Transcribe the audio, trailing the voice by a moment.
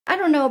I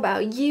don't know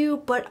about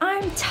you, but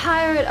I'm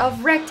tired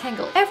of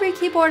rectangle. Every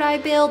keyboard I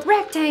build,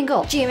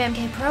 rectangle.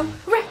 GMMK Pro,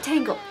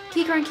 rectangle.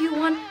 Keychron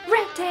Q1,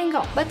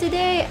 rectangle. But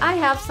today I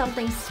have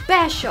something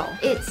special.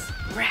 It's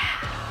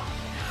round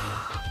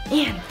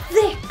and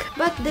thick.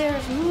 But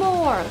there's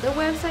more. The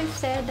website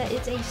said that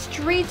it's a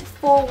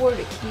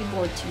straightforward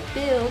keyboard to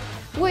build,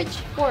 which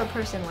for a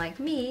person like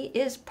me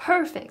is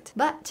perfect.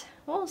 But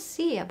we'll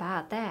see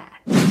about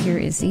that. Here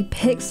is the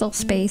Pixel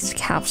Space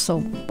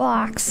capsule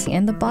box,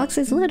 and the box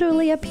is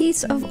literally a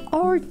piece of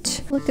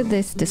art. Look at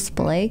this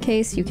display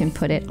case. You can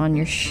put it on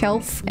your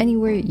shelf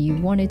anywhere you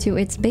wanted to.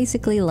 It's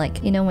basically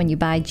like, you know, when you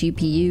buy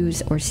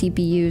GPUs or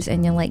CPUs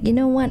and you're like, you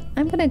know what,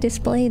 I'm gonna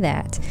display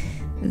that.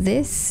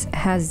 This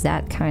has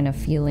that kind of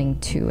feeling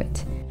to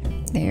it.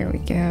 There we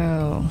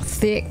go.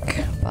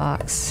 Thick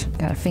box.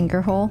 Got a finger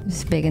hole.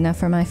 It's big enough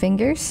for my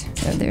fingers.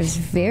 So there's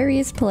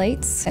various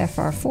plates.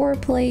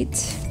 FR4 plate,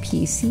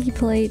 PC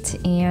plate,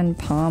 and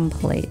palm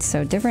plate.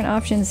 So different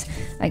options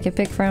I could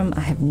pick from.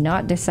 I have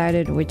not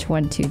decided which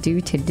one to do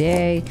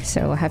today,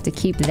 so I have to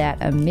keep that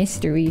a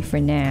mystery for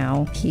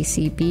now.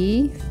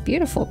 PCB.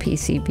 Beautiful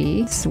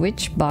PCB.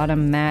 Switch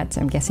bottom mat.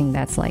 I'm guessing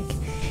that's like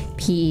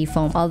PE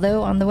foam.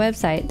 Although on the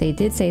website they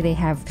did say they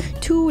have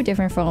two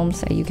different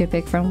foams that you could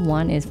pick from.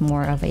 One is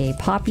more of a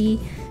poppy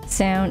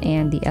sound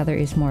and the other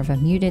is more of a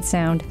muted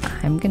sound.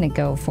 I'm gonna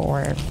go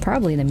for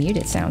probably the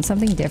muted sound,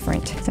 something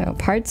different. So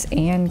parts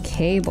and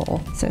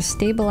cable. So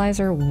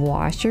stabilizer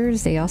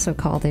washers, they also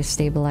call this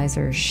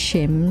stabilizer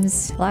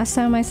shims. Last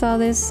time I saw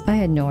this, I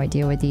had no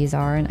idea what these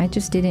are and I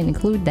just didn't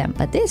include them.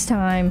 But this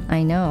time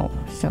I know,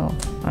 so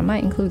I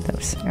might include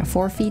those.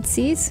 4 feet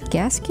C's,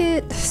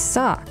 gasket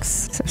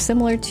socks. So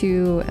similar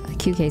to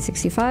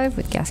QK65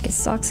 with gasket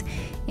socks.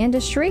 And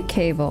a straight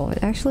cable.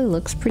 It actually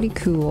looks pretty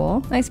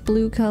cool. Nice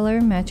blue color,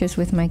 matches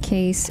with my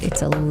case.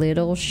 It's a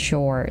little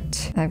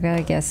short. I've got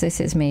to guess this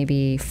is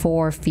maybe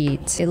 4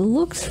 feet. It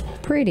looks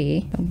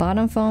pretty.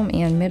 Bottom foam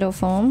and middle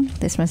foam.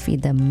 This must be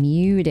the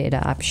muted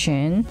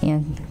option.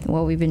 And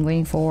what we've been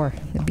waiting for,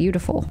 the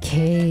beautiful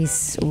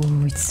case.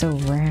 Ooh, it's so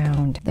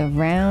round. The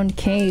round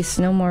case.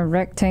 No more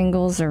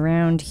rectangles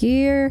around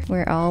here.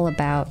 We're all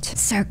about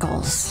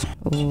circles.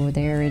 Ooh,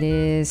 there it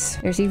is.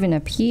 There's even a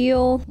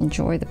peel.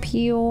 Enjoy the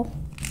peel.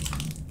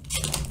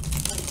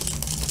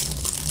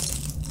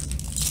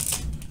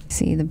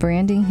 See the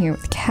branding here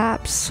with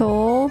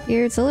capsule.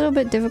 Here it's a little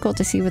bit difficult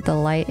to see with the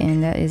light,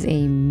 and that is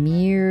a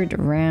mirrored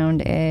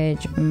round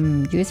edge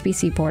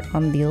USB-C port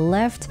on the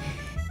left.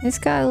 It's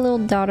got a little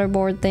daughter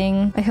board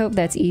thing. I hope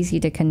that's easy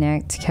to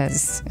connect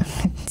because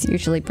it's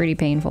usually pretty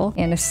painful.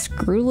 And a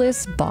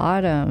screwless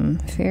bottom.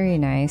 Very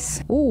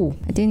nice. Ooh,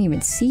 I didn't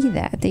even see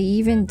that. They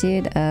even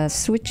did a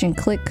switch and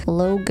click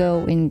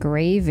logo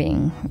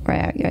engraving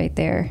right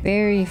there.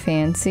 Very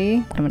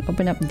fancy. I'm gonna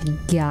open up the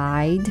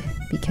guide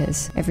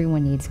because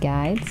everyone needs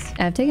guides.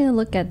 I've taken a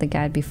look at the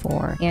guide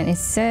before and it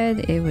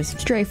said it was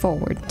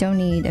straightforward. Don't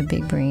need a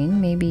big brain.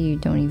 Maybe you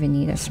don't even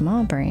need a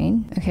small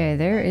brain. Okay,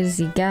 there is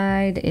the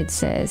guide. It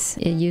says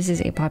it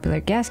uses a popular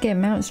gasket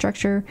mount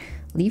structure,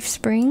 leaf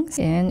springs,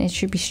 and it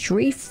should be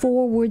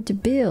straightforward to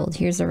build.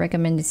 Here's the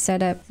recommended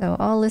setup. So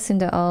I'll listen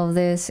to all of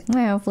this.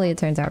 Well, hopefully it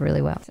turns out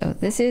really well. So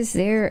this is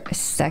their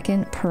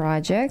second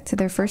project.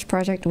 Their first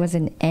project was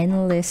an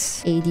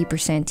endless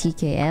 80%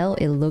 TKL.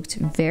 It looked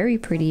very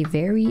pretty,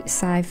 very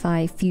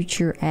sci-fi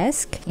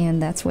future-esque,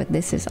 and that's what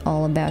this is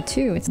all about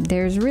too.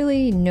 There's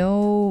really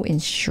no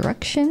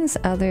instructions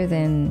other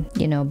than,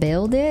 you know,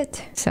 build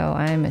it. So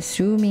I'm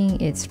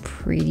assuming it's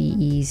pretty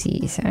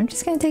easy. So I'm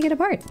just gonna take it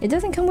apart. It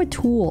doesn't come with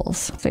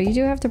tools. So you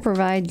do have to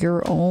provide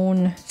your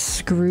own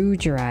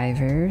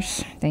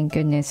screwdrivers. Thank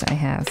goodness I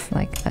have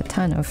like a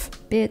ton of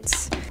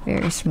bits.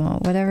 Very small.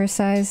 Whatever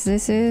size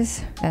this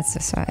is, that's the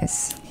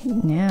size.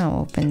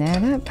 Now open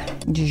that up.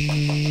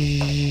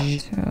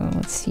 So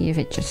let's see if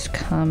it just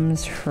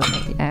comes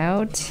right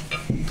out.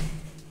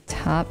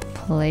 Top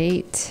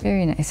plate.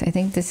 Very nice. I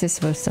think this is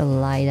supposed to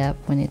light up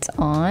when it's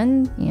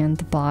on. And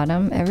the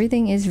bottom,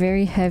 everything is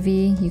very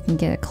heavy. You can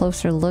get a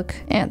closer look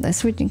at the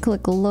switch and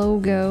click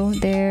logo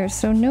there.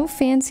 So no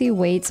fancy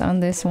weights on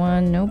this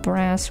one. No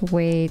brass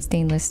weight,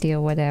 stainless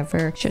steel,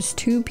 whatever. Just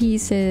two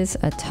pieces,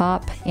 a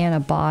top and a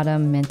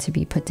bottom meant to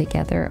be put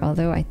together.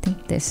 Although I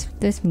think this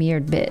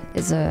mirrored bit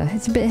is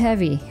it's a bit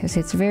heavy because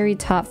it's very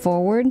top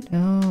forward.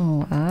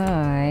 Oh,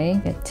 I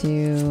get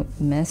to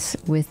mess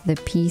with the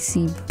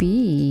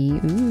PCB.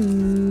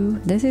 Ooh,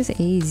 this is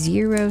a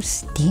zero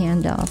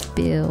standoff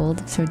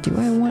build. So do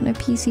I want a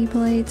PC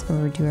plate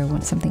or do I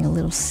want something a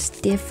little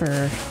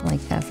stiffer like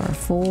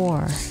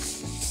FR4?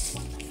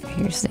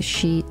 Here's the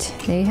sheet.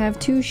 They have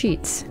two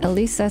sheets. At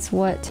least that's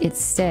what it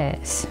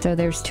says. So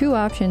there's two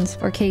options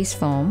for case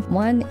foam.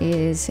 One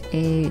is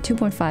a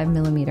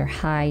 2.5mm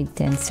high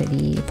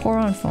density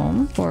pour-on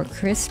foam for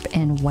crisp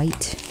and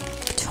white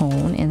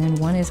tone. And then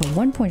one is a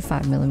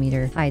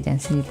 1.5mm high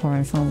density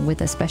pour-on foam with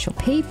a special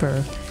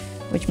paper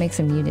which makes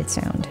a muted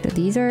sound. So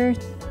these are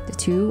the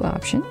two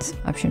options.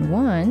 Option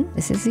one,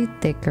 this is the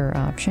thicker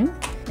option.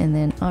 And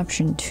then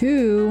option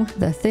 2,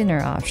 the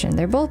thinner option.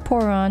 They're both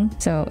pour on.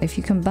 So if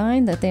you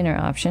combine the thinner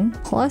option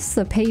plus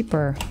the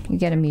paper, you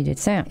get a muted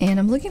sound. And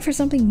I'm looking for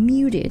something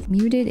muted.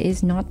 Muted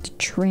is not the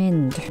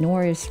trend,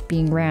 nor is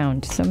being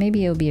round. So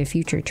maybe it'll be a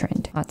future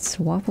trend. Hot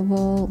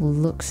swappable,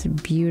 looks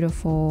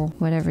beautiful.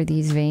 Whatever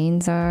these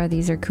veins are,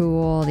 these are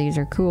cool. These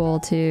are cool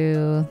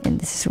too. And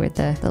this is where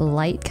the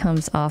light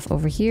comes off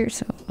over here.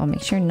 So I'll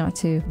make sure not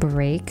to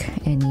break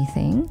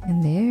anything.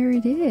 And there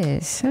it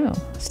is. So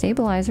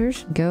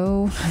stabilizers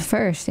go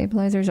first.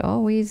 Stabilizers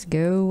always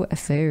go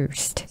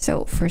first.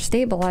 So for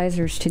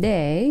stabilizers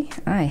today,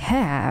 I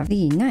have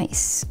the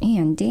nice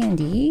and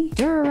dandy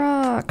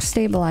Durox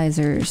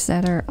stabilizers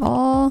that are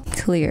all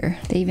clear.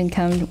 They even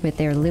come with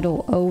their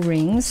little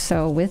O-rings.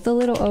 So with the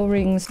little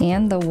O-rings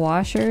and the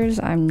washers,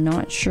 I'm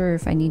not sure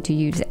if I need to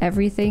use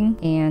everything.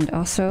 And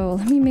also,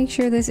 let me make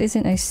sure this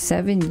isn't a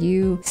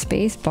 7U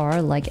space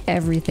bar like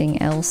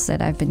everything else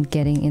that I've been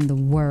getting in the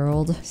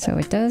world. So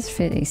it does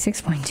fit a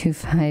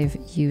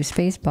 6.25U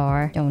space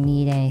bar. Don't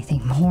need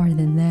anything more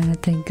than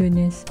that, thank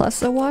goodness. Plus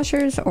the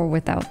washers or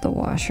without the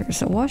washers.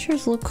 The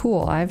washers look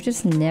cool. I've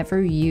just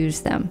never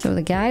used them. So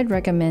the guide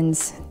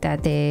recommends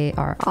that they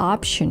are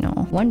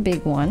optional. One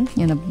big one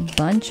and a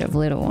bunch of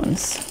little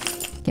ones.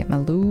 Get my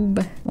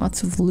lube,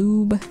 lots of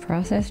lube.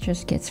 Process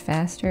just gets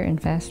faster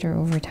and faster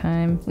over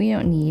time. We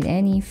don't need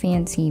any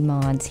fancy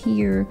mods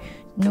here.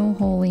 No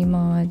holy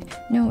mod,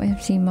 no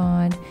FC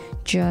mod,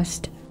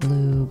 just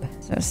lube.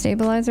 So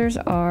stabilizers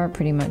are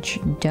pretty much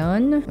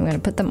done. I'm gonna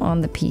put them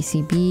on the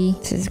PCB.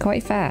 This is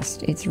quite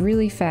fast. It's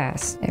really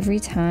fast. Every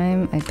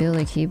time I build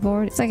a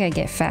keyboard, it's like I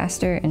get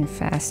faster and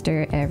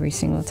faster every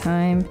single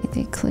time.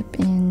 They clip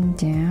in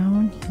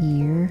down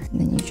here, and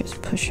then you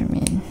just push them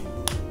in.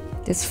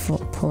 This full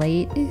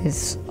plate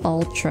is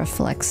ultra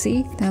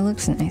flexy. That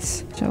looks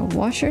nice. So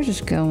washers is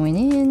going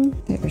in.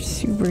 They're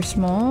super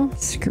small.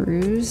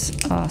 Screws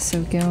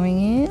also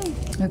going in.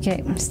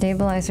 Okay,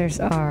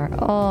 stabilizers are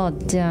all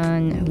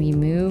done. We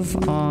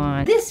move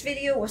on. This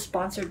video was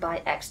sponsored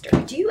by Exter.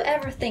 Do you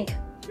ever think,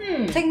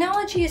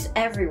 technology is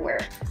everywhere,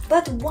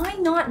 but why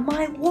not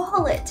my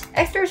wallet?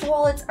 Exter's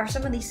wallets are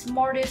some of the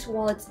smartest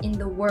wallets in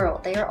the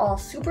world. They are all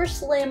super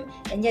slim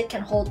and yet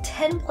can hold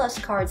 10 plus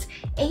cards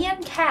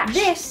and cash.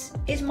 This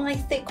is my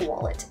thick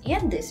wallet,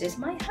 and this is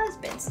my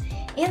husband's,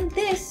 and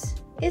this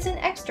is an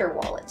Exter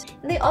wallet.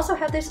 And they also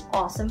have this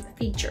awesome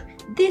feature.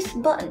 This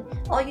button,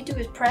 all you do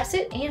is press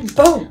it and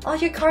boom, all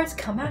your cards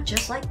come out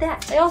just like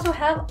that. They also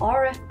have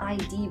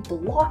RFID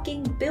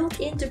blocking built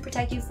in to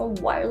protect you from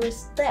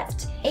wireless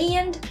theft,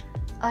 and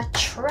a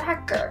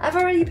tracker. I've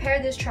already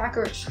paired this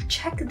tracker, so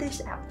check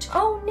this out.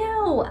 Oh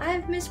no,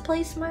 I've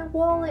misplaced my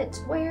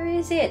wallet. Where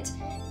is it?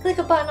 Click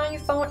a button on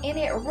your phone and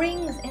it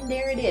rings, and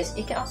there it is.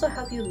 It can also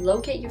help you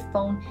locate your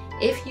phone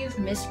if you've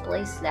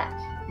misplaced that.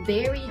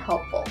 Very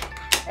helpful.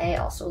 They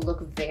also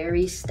look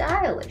very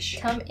stylish.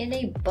 Come in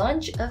a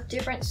bunch of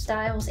different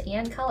styles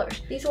and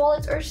colors. These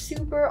wallets are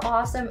super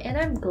awesome, and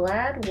I'm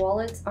glad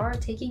wallets are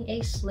taking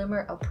a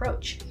slimmer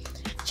approach.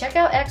 Check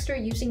out Exter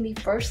using the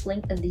first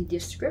link in the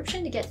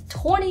description to get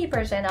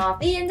 20% off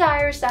the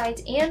entire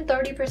site and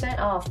 30%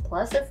 off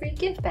plus a free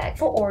gift bag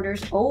for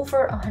orders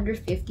over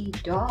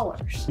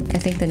 $150. I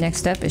think the next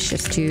step is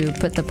just to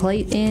put the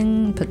plate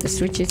in, put the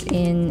switches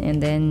in,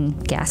 and then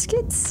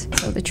gaskets.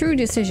 So the true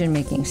decision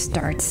making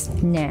starts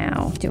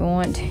now. Do I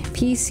want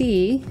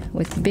PC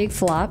with big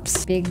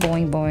flops, big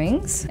boing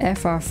boings,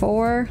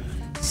 FR4,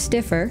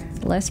 stiffer,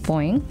 less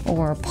boing,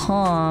 or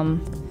Palm,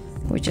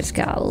 which has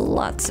got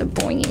lots of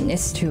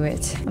boinginess to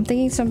it? I'm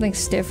thinking something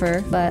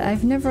stiffer, but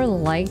I've never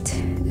liked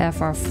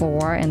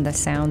FR4 and the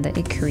sound that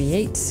it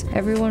creates.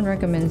 Everyone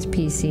recommends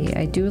PC.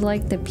 I do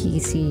like the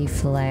PC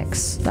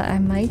Flex, but I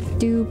might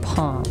do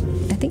Palm.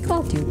 I think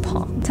I'll do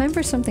Palm. Time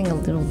for something a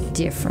little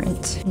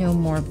different. No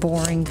more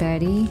boring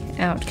Betty.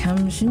 Out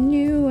comes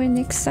new and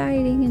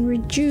exciting and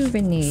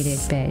rejuvenated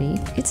Betty.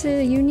 It's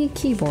a unique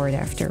keyboard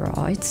after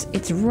all.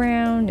 It's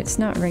round, it's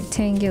not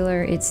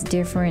rectangular, it's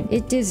different.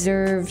 It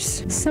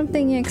deserves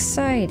something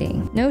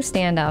exciting. No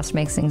standoffs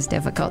makes things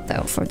difficult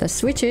though. For the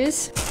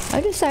switches, I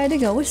decided to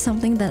go with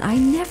something that I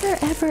never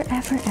ever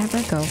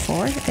go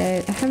for.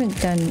 I haven't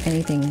done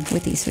anything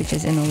with these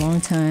switches in a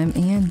long time,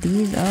 and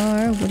these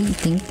are, what do you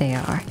think they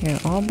are? They're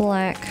all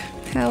black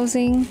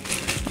housing,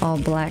 all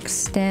black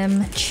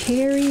stem,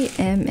 Cherry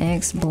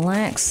MX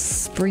black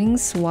spring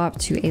swap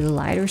to a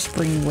lighter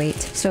spring weight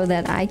so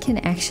that I can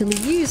actually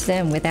use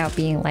them without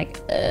being like,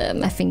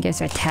 my fingers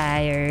are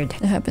tired.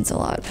 It happens a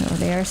lot. So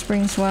they are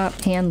spring swap,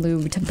 hand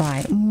lubed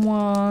by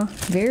moi,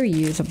 very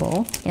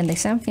usable, and they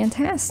sound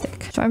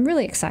fantastic. So I'm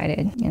really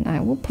excited, and I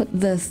will put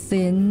the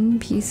thin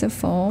piece of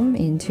foam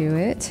into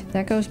it.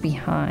 That goes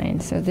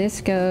behind. So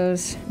this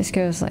goes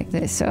like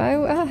this. So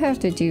I'll have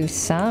to do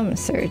some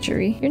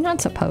surgery. You're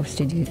not supposed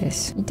to do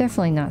this. You're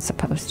definitely not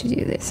supposed to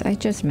do this. I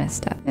just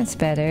messed up. That's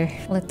better.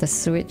 Let the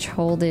switch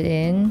hold it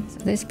in. So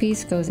this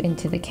piece goes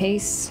into the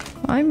case.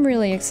 I'm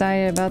really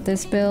excited about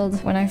this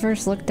build. When I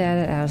first looked at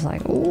it, I was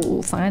like,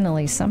 ooh,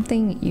 finally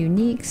something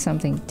unique,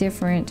 something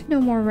different.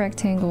 No more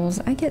rectangles.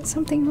 I get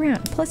something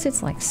round. Plus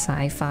it's like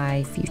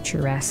sci-fi,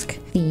 futuresque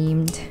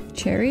themed.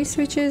 Cherry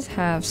switches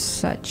have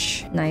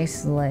such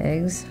nice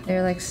legs.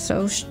 They're like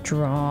so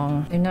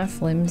strong. They're not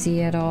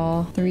flimsy at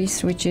all. 3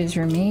 switches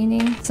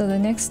remaining. So the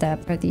next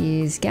step are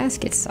these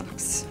gasket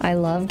socks. I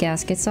love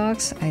gasket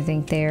socks. I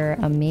think they're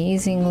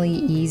amazingly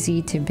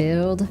easy to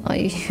build. All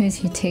you do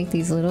is you take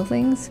these little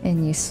things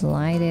and you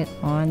slide it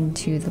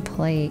onto the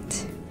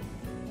plate.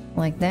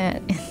 Like that,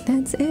 and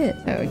that's it.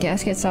 So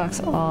gasket socks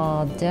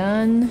all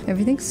done.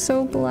 Everything's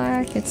so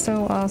black. It's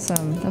so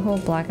awesome. The whole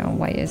black on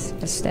white is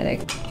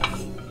aesthetic.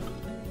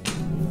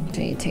 So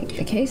you take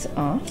the case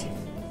off,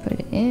 put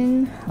it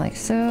in like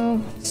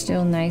so.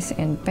 Still nice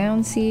and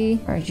bouncy.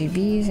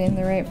 RGB's in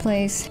the right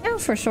place. Now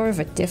for sort of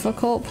a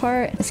difficult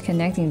part is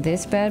connecting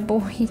this bad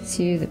boy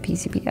to the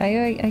PCB.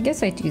 I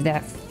guess I do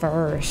that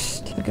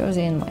first. It goes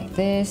in like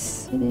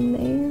this. Put it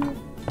in there.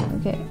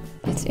 Okay.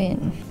 It's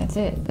in. That's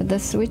it. But the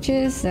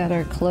switches that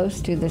are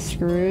close to the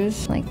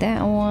screws, like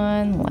that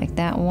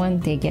one,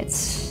 they get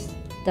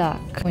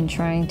stuck when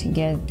trying to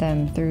get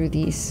them through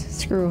these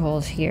screw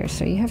holes here.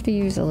 So you have to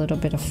use a little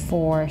bit of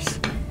force.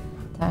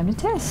 Time to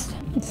test.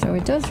 So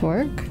it does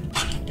work.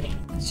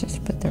 Let's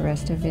just put the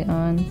rest of it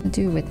on. I'll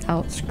do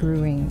without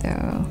screwing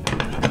though.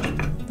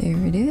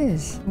 There it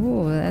is.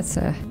 Oh, that's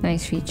a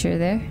nice feature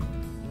there.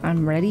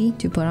 I'm ready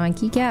to put on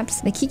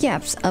keycaps. The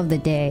keycaps of the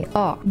day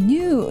are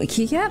new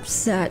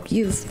keycaps that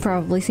you've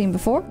probably seen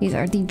before. These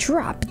are the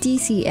Drop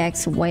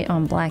DCX white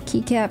on black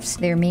keycaps.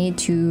 They're made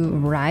to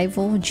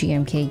rival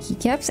GMK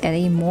keycaps at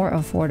a more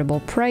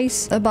affordable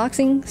price. The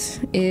boxing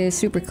is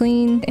super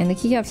clean and the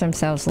keycaps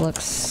themselves look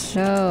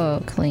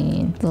so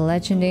clean. The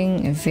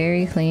legending is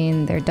very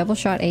clean. They're double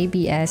shot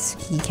ABS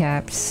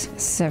keycaps.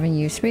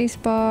 7U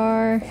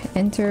spacebar,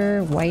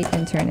 enter, white,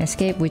 enter, and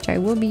escape, which I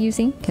will be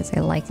using because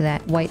I like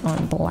that white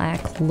on black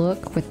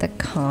look with the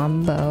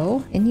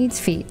combo. It needs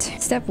feet.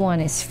 Step 1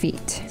 is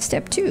feet.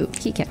 Step 2,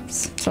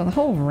 keycaps. So the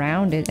whole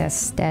rounded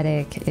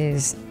aesthetic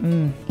is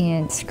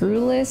and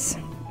screwless.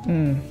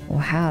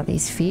 Wow,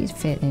 these feet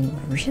fit in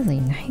really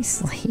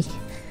nicely.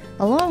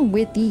 Along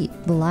with the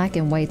black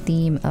and white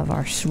theme of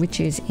our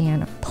switches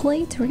and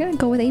plate, we're gonna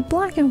go with a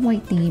black and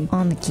white theme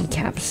on the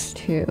keycaps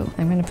too.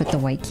 I'm gonna put the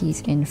white keys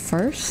in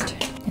first.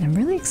 And I'm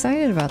really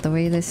excited about the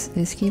way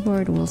this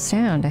keyboard will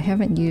sound. I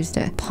haven't used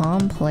a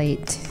palm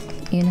plate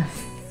in a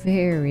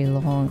very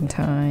long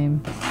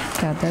time.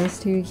 Got those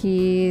 2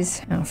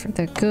 keys. Now for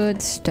the good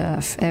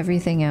stuff,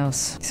 everything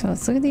else. So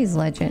let's look at these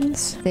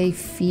legends. They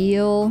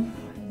feel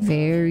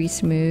very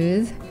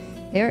smooth.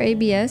 They're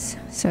ABS,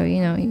 so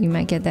you know, you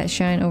might get that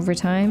shine over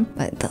time,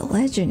 but the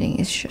legending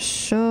is just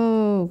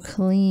so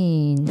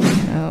clean.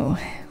 Oh,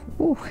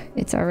 ooh,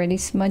 it's already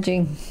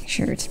smudging.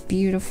 Sure, it's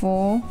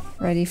beautiful,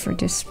 ready for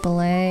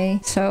display.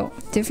 So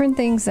different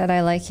things that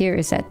I like here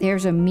is that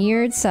there's a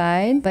mirrored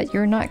side, but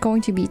you're not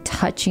going to be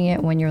touching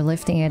it when you're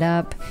lifting it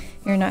up.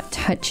 You're not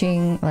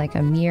touching like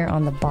a mirror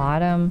on the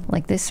bottom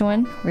like this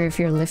one, where if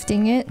you're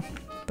lifting it,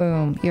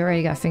 boom, you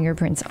already got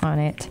fingerprints on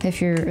it.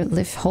 If you're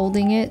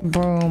holding it,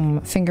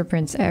 boom,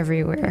 fingerprints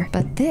everywhere.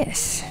 But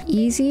this,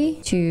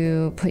 easy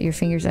to put your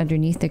fingers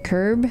underneath the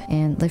curb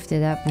and lift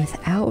it up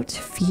without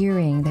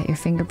fearing that your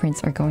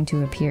fingerprints are going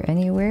to appear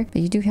anywhere.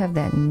 But you do have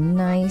that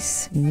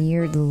nice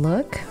mirrored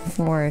look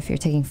for if you're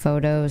taking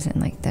photos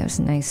and like those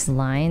nice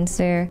lines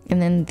there.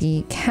 And then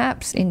the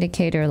caps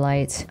indicator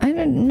light.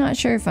 I'm not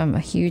sure if I'm a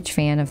huge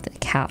fan of the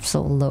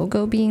capsule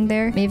logo being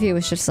there. Maybe it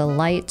was just a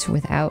light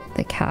without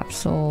the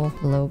capsule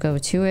logo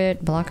to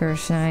it.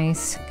 Blocker's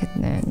nice.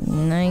 Get that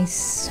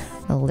nice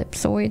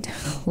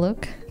ellipsoid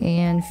look.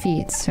 And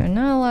feet. So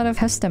not a lot of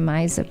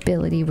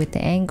customizability with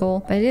the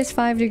angle, but it is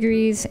 5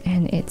 degrees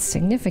and it's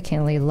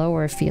significantly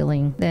lower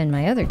feeling than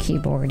my other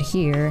keyboard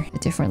here. A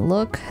different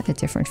look, a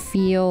different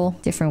feel,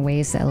 different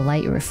ways that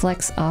light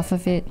reflects off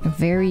of it. A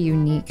very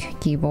unique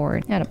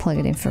keyboard. Now to plug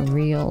it in for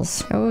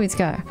reals. Oh, it's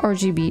got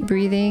RGB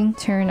breathing.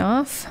 Turn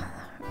off.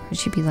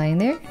 RGB light in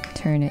there,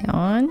 turn it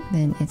on,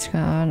 then it's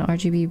got an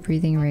RGB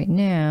breathing right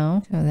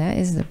now. So that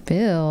is the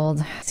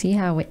build. See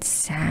how it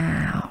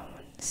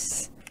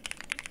sounds.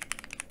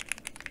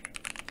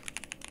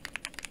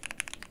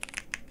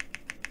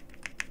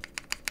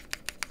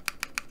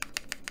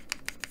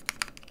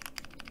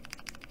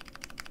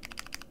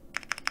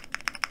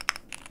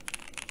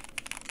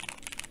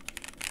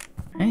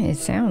 It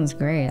sounds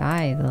great.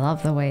 I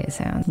love the way it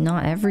sounds.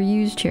 Not ever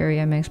used Cherry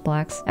MX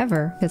Blacks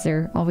ever because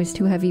they're always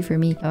too heavy for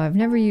me. So I've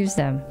never used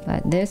them.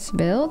 But this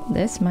build,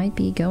 this might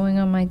be going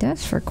on my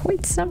desk for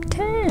quite some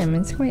time.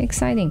 It's quite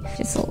exciting.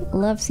 Just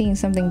love seeing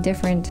something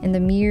different. And the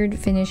mirrored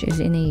finish is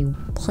in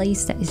a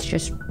place that is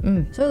just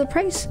So the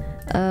price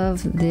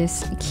of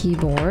this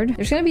keyboard,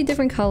 there's gonna be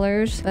different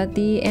colors, but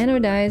the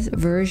anodized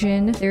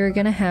version, they're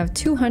gonna have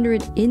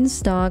 200 in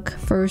stock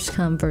first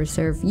come first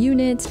serve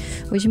units,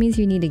 which means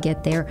you need to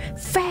get there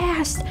fast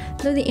fast.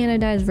 Though the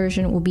anodized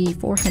version will be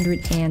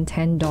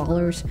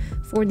 $410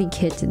 for the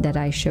kit that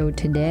I showed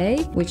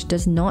today, which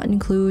does not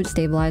include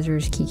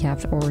stabilizers,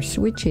 keycaps, or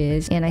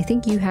switches. And I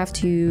think you have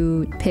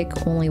to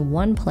pick only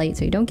one plate,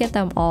 so you don't get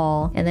them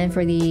all. And then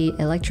for the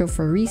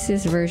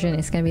electrophoresis version,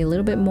 it's going to be a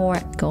little bit more,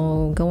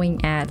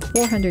 going at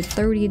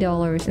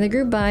 $430. And the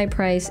group buy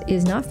price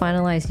is not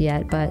finalized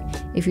yet, but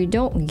if you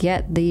don't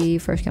get the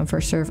first come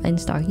first serve in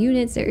stock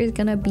units, there is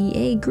going to be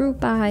a group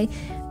buy.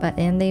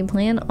 And they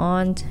plan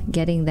on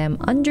getting them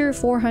under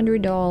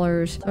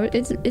 $400. So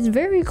it's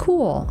very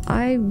cool.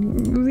 I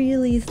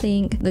really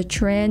think the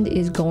trend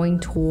is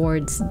going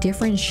towards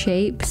different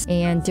shapes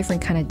and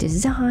different kind of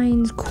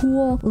designs,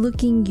 cool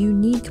looking,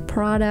 unique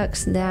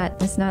products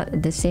that it's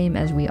not the same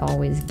as we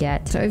always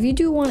get. So if you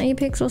do want a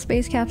Pixel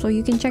Space Capsule,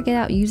 you can check it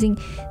out using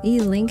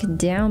the link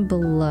down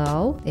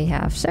below. They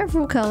have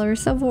several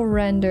colors, several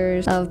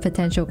renders of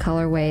potential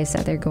colorways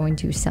that they're going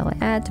to sell it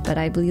at, but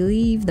I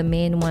believe the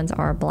main ones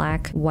are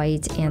black,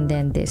 white, and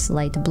then this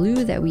light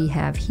blue that we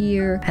have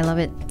here. I love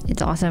it.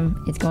 It's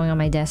awesome. It's going on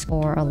my desk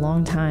for a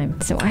long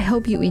time. So I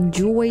hope you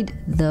enjoyed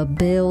the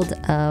build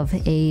of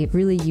a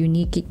really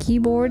unique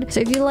keyboard. So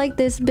if you like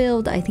this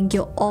build, I think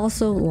you'll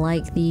also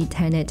like the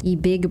Tenet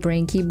Big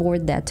Brain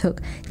keyboard that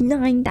took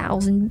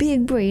 9,000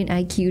 big brain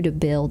IQ to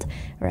build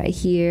right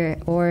here.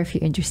 Or if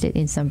you're interested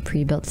in some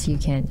pre-builds, you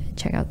can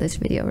check out this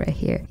video right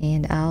here.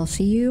 And I'll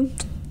see you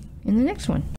in the next one.